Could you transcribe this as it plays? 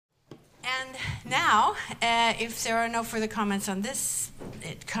And now, if there are no further comments on this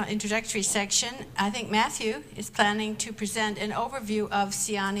introductory section, I think Matthew is planning to present an overview of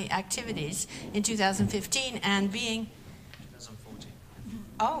SIANI activities in 2015 and being... 2014.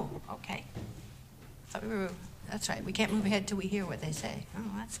 Oh, okay. That's right. We can't move ahead till we hear what they say.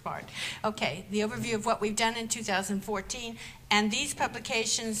 Oh, that's smart. Okay, the overview of what we've done in 2014, and these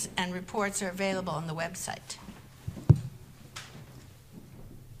publications and reports are available on the website.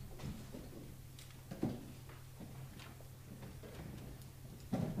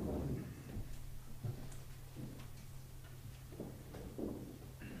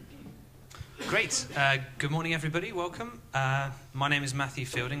 Great. Good morning, everybody. Welcome. My name is Matthew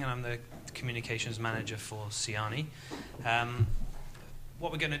Fielding, and I'm the Communications Manager for SIANI.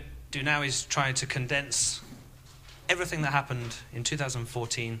 What we're going to do now is try to condense everything that happened in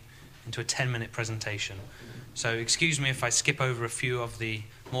 2014 into a 10-minute presentation. So excuse me if I skip over a few of the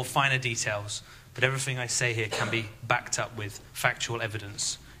more finer details, but everything I say here can be backed up with factual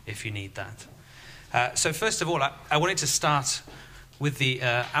evidence if you need that. So first of all, I wanted to start with the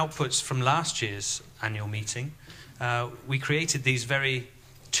outputs from last year's annual meeting. We created these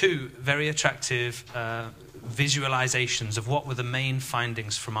two very attractive visualizations of what were the main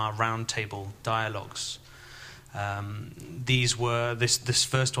findings from our roundtable dialogues. This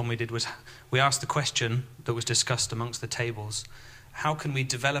first one we did was, we asked the question that was discussed amongst the tables: how can we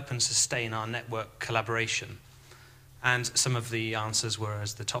develop and sustain our network collaboration? And some of the answers were,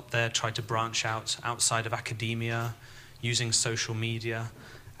 as the top there, try to branch out outside of academia, using social media.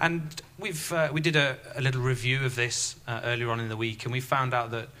 And we did a little review of this earlier on in the week, and we found out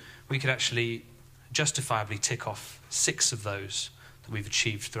that we could actually justifiably tick off 6 of those that we've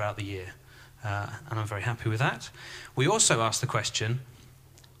achieved throughout the year. And I'm very happy with that. We also asked the question,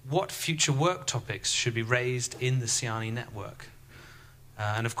 what future work topics should be raised in the SIANI network?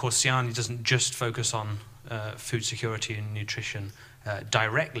 And of course, SIANI doesn't just focus on food security and nutrition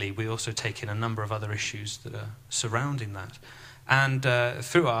directly. We also take in a number of other issues that are surrounding that. And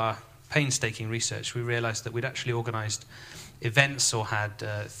through our painstaking research, we realized that we'd actually organized events or had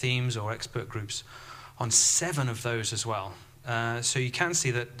themes or expert groups on 7 of those as well. So you can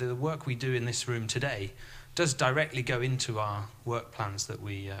see that the work we do in this room today does directly go into our work plans that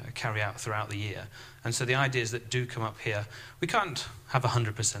we carry out throughout the year. And so the ideas that do come up here, we can't have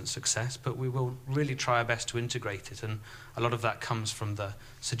 100% success, but we will really try our best to integrate it. And a lot of that comes from the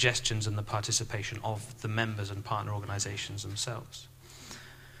suggestions and the participation of the members and partner organizations themselves.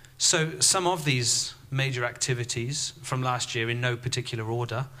 So some of these major activities from last year, in no particular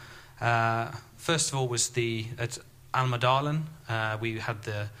order. First of all was at Almedalen, we had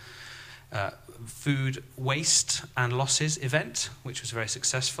the food waste and losses event, which was very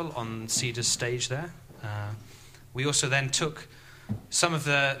successful on CEDA's stage there. We also then took some of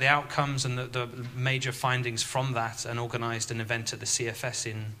the outcomes and the major findings from that and organized an event at the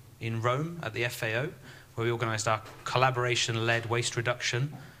CFS in Rome at the FAO, where we organized our collaboration-led waste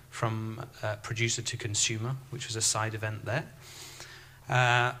reduction from producer to consumer, which was a side event there.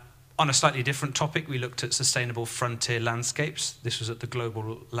 On a slightly different topic, we looked at sustainable frontier landscapes. This was at the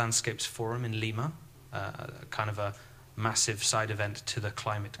Global Landscapes Forum in Lima, kind of a massive side event to the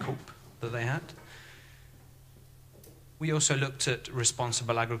Climate Corp that they had. We also looked at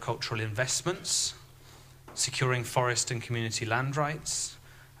responsible agricultural investments, securing forest and community land rights,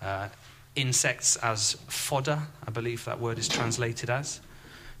 insects as fodder, I believe that word is translated as.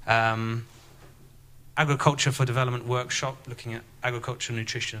 Agriculture for Development workshop, looking at agriculture,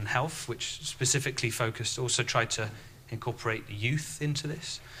 nutrition and health, which specifically also tried to incorporate youth into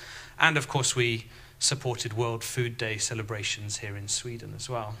this. And of course we supported World Food Day celebrations here in Sweden as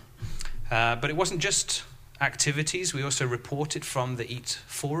well. But it wasn't just activities, we also reported from the EAT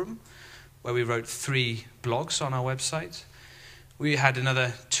Forum, where we wrote 3 blogs on our website. We had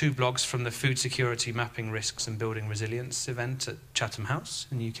another 2 blogs from the Food Security Mapping Risks and Building Resilience event at Chatham House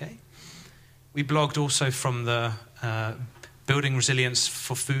in the UK. We blogged also from the Building Resilience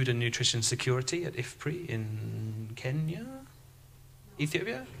for Food and Nutrition Security at IFPRI in Kenya?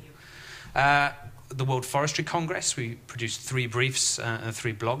 Ethiopia? The World Forestry Congress, we produced 3 briefs and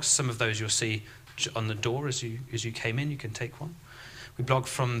 3 blogs. Some of those you'll see on the door as you came in, you can take one. We blogged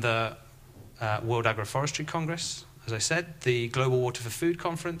from the World Agroforestry Congress, as I said, the Global Water for Food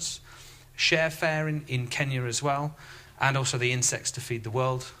Conference, Share Fair in Kenya as well, and also the Insects to Feed the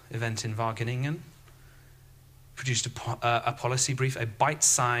World event in Wageningen. Produced a policy brief, a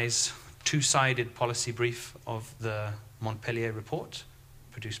bite-sized, 2-sided policy brief of the Montpellier report,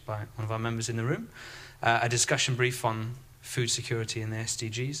 produced by one of our members in the room, a discussion brief on food security and the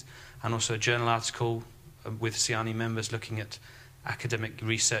SDGs, and also a journal article with SIANI members looking at academic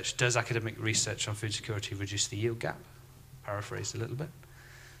research. Does academic research on food security reduce the yield gap? Paraphrased a little bit.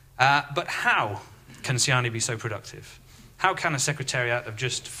 But how can SIANI be so productive? How can a secretariat of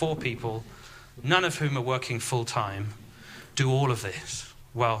just 4 people, none of whom are working full-time, do all of this?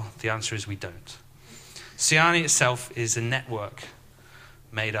 Well, the answer is we don't. SIANI itself is a network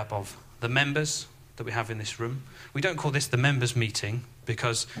made up of the members that we have in this room. We don't call this the members meeting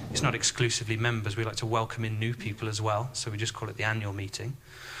because it's not exclusively members. We like to welcome in new people as well, so we just call it the annual meeting.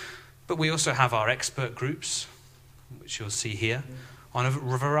 But we also have our expert groups, which you'll see here, on a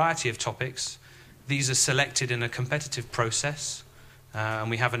variety of topics. These are selected in a competitive process, and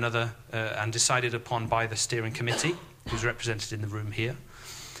we have another and decided upon by the steering committee, who's represented in the room here.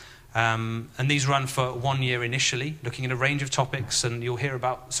 And these run for 1 year initially, looking at a range of topics, and you'll hear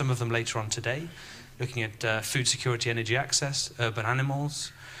about some of them later on today, looking at food security, energy access, urban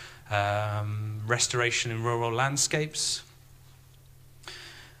animals, restoration in rural landscapes.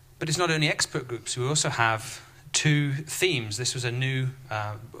 But it's not only expert groups, we also have 2 themes. This was a new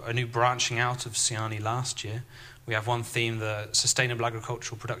branching out of SIANI last year. We have one theme, the Sustainable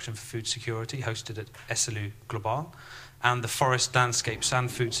Agricultural Production for Food Security, hosted at SLU Global, and the Forest Landscapes and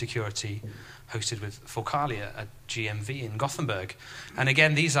Food Security, hosted with Forcalia at GMV in Gothenburg. And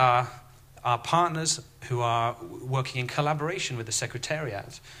again, these are our partners who are working in collaboration with the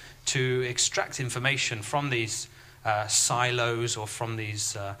Secretariat to extract information from these silos or from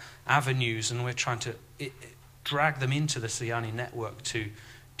these avenues, and we're trying to drag them into the SIANI network to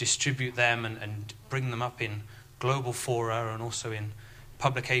distribute them and bring them up in global fora and also in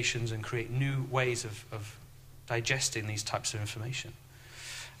publications and create new ways of digesting these types of information.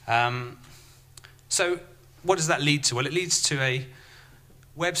 So what does that lead to? Well, it leads to a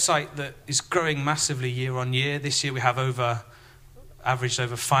website that is growing massively year on year. This year we have averaged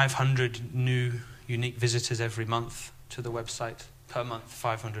over 500 new unique visitors every month to the website. Per month,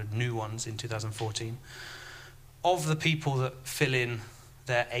 500 new ones in 2014. Of the people that fill in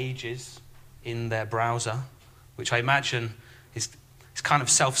their ages in their browser, which I imagine is kind of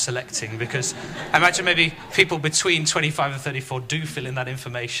self-selecting, because I imagine maybe people between 25 and 34 do fill in that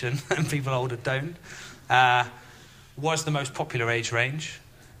information and people older don't, was the most popular age range.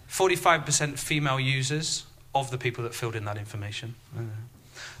 45% female users of the people that filled in that information.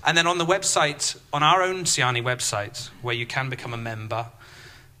 And then on the website, on our own SIANI website, where you can become a member,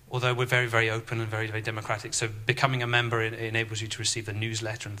 although we're very, very open and very, very democratic, so becoming a member enables you to receive the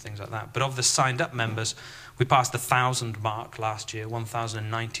newsletter and things like that. But of the signed-up members, we passed the 1,000 mark last year,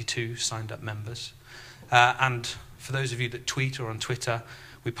 1,092 signed-up members. And for those of you that tweet or on Twitter,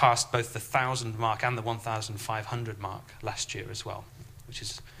 we passed both the 1,000 mark and the 1,500 mark last year as well, which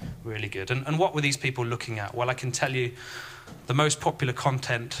is really good. And what were these people looking at? Well, I can tell you the most popular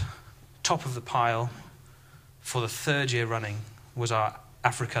content, top of the pile, for the 3rd year running, was our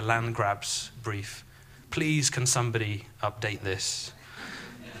Africa land grabs brief. Please, can somebody update this?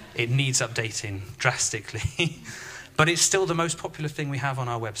 It needs updating drastically. But it's still the most popular thing we have on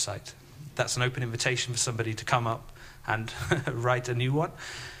our website. That's an open invitation for somebody to come up and write a new one.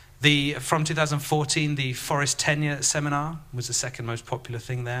 From 2014, the Forest Tenure Seminar was the 2nd most popular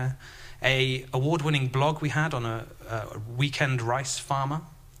thing there. A award-winning blog we had on a weekend rice farmer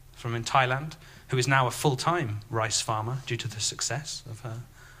from in Thailand, who is now a full-time rice farmer due to the success of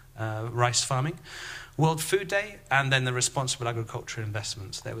her rice farming. World Food Day, and then the Responsible Agriculture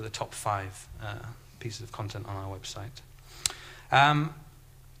Investments. They were the top 5 pieces of content on our website.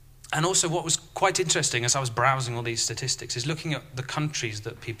 And also what was quite interesting as I was browsing all these statistics is looking at the countries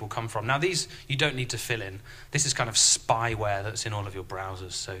that people come from. Now these you don't need to fill in. This is kind of spyware that's in all of your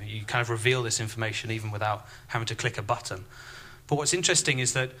browsers, so you kind of reveal this information even without having to click a button. But what's interesting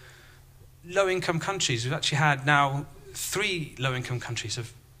is that low-income countries, we've actually had now 3 low-income countries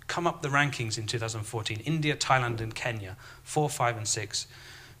have come up the rankings in 2014. India, Thailand, and Kenya, 4, 5, and 6.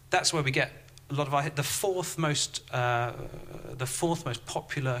 That's where we get a lot of our, the fourth most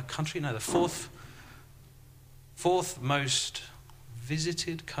popular country, no, the fourth most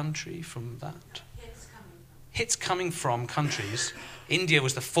visited country from that. Hits coming from countries. India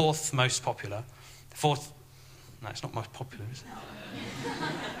was the 4th most popular. No, it's not most popular, is it?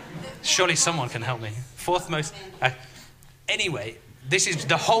 Surely someone can help me. 4th most. Anyway, this is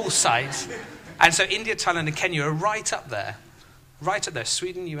the whole site. And so India, Thailand, and Kenya are right up there. Right up there.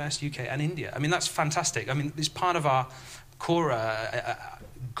 Sweden, US, UK, and India. I mean, that's fantastic. I mean, it's part of our core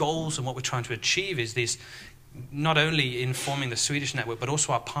goals, and what we're trying to achieve is this, not only informing the Swedish network, but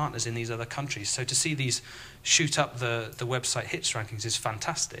also our partners in these other countries. So to see these shoot up the website hits rankings is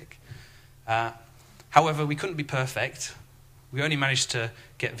fantastic. However, we couldn't be perfect. We only managed to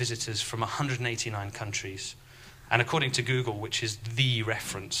get visitors from 189 countries. And according to Google, which is the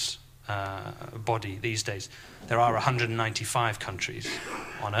reference body these days, there are 195 countries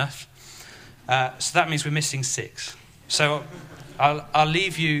on Earth. So that means we're missing 6. So I'll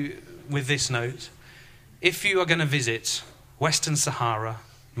leave you with this note. If you are going to visit Western Sahara,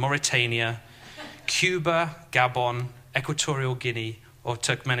 Mauritania, Cuba, Gabon, Equatorial Guinea, or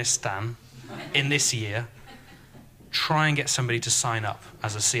Turkmenistan in this year, try and get somebody to sign up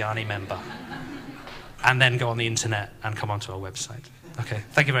as a SIANI member, and then go on the internet and come onto our website. Okay,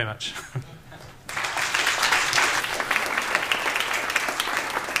 thank you very much.